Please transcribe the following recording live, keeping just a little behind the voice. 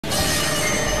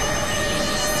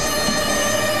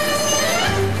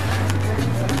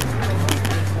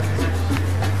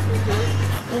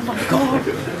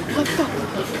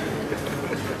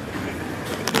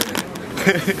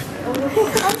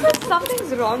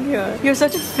Something's wrong here. You're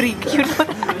such a freak. You know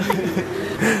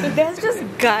that? There's this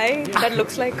guy that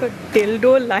looks like a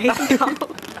dildo lying down.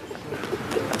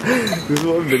 This is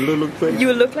what dildo looks like?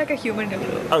 You look like a human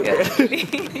dildo. Okay.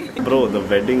 Bro, the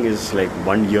wedding is like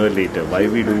 1 year later. Why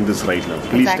are we doing this right now?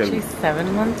 Please tell me. It's actually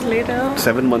 7 months later.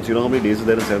 7 months. You know how many days are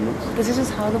there in 7 months? This is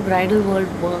just how the bridal world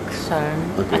works, Sharon.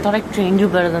 Okay. I thought I trained you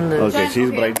better than this. Okay, she's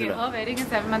bridal. Okay, her wedding is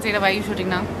 7 months later. Why are you shooting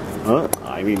now? Huh?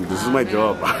 I mean, this is my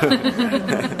job.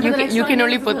 You can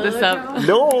only put this up.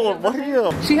 No, what are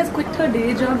you? She has quit her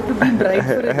day job to be bride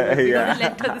for a day. Yeah.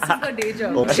 Let her. This is her day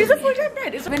job. She's a full-time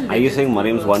dad. Are you saying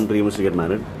Mariam's one dream is to get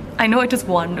married? I know it is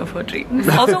one of her dreams.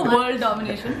 Also world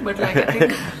domination, but like I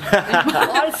think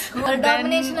also her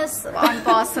domination is on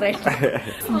pause right now.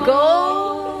 Go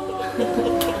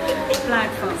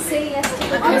platform. say yes to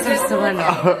the This is so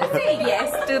annoying. Say yes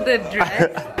to the dress.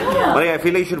 Maria, I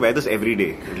feel like you should wear this every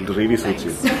day. It'll really suit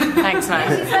you. Thanks, man.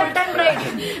 full-time bride.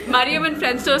 Mariam and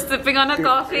friends are sipping on a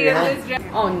coffee in this dress.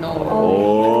 Oh no.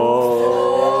 Oh.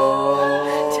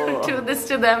 Do this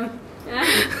to them.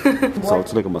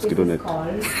 Sounds like a mosquito net.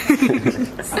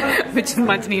 Which is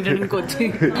much needed in Kochi.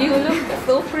 You look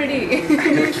so pretty.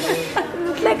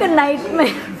 Looks like a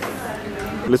nightmare.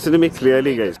 Listen to me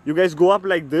clearly, guys. You guys go up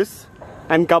like this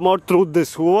and come out through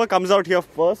this. Whoever comes out here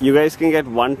first, you guys can get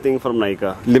one thing from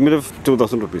Nykaa. Limit of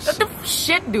 2,000 rupees. What the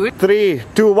shit, dude? 3,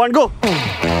 2, 1, go!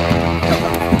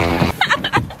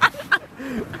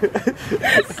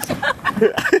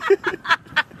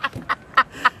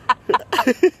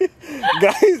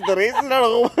 Guys, the race is not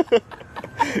over.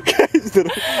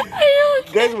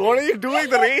 Guys, what are you doing?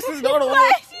 The race is not over.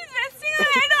 She's resting her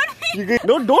head on me. You guys,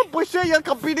 no, don't push her. You're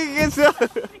competing against her.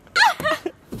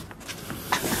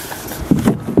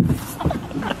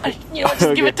 You know,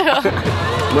 just give it to her.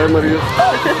 Bye, Maria.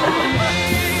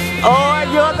 Oh,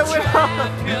 and you're the winner.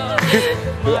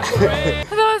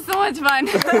 That was so much fun.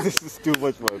 This is too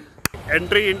much fun.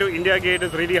 Entry into India Gate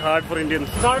is really hard for Indians.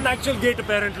 It's not an actual gate,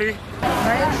 apparently.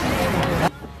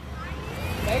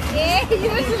 Hey, you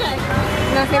should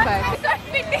No, say bye.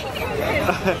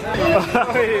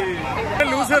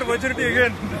 Lose her virginity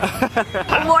again.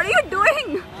 What are you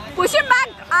doing? Push him back.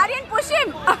 Aryan, push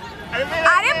him.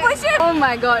 Aryan, push him. Oh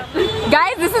my god.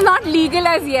 Guys, this is not legal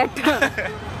as yet.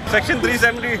 Section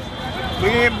 370.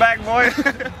 Bringing it back, boy.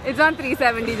 It's on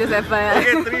 370, just FYI.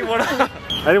 Okay, 3,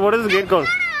 what is this gate called?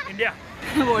 India.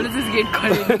 What is this gate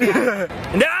called?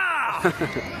 India!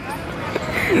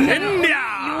 India!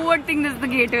 You would think this is the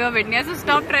gateway of India, so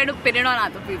stop trying to pin it on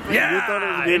other people. Yeah! You thought it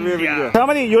was the gateway of India.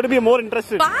 Shyamali, you would be more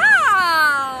interested.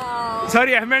 Wow!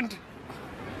 Sorry, I meant.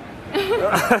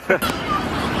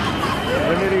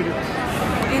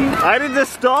 I didn't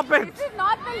just stop it. This is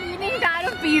not the leaning tower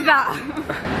of Pisa.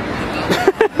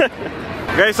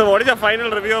 Guys, so what is your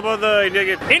final review about the India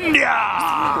Gate? India!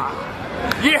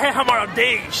 ये है हमारा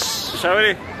देश.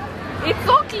 Shyamali. It's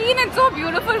so clean and so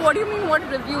beautiful. What do you mean, what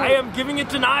review? I am giving it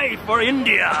tonight for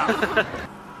India.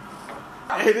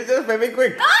 It is just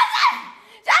Fevikwik.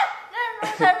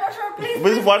 please.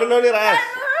 Just waddle on your ass.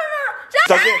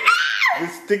 Okay.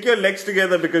 Just stick your legs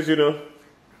together because you know.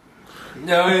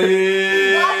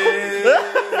 Say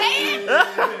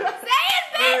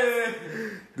it, bitch.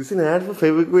 This is an ad for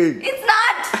Fevikwik. It's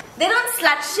not. They don't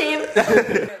slut shame.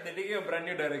 They're taking a brand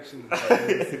new direction.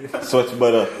 Swachh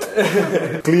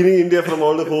Bharat. Cleaning India from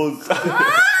all the holes.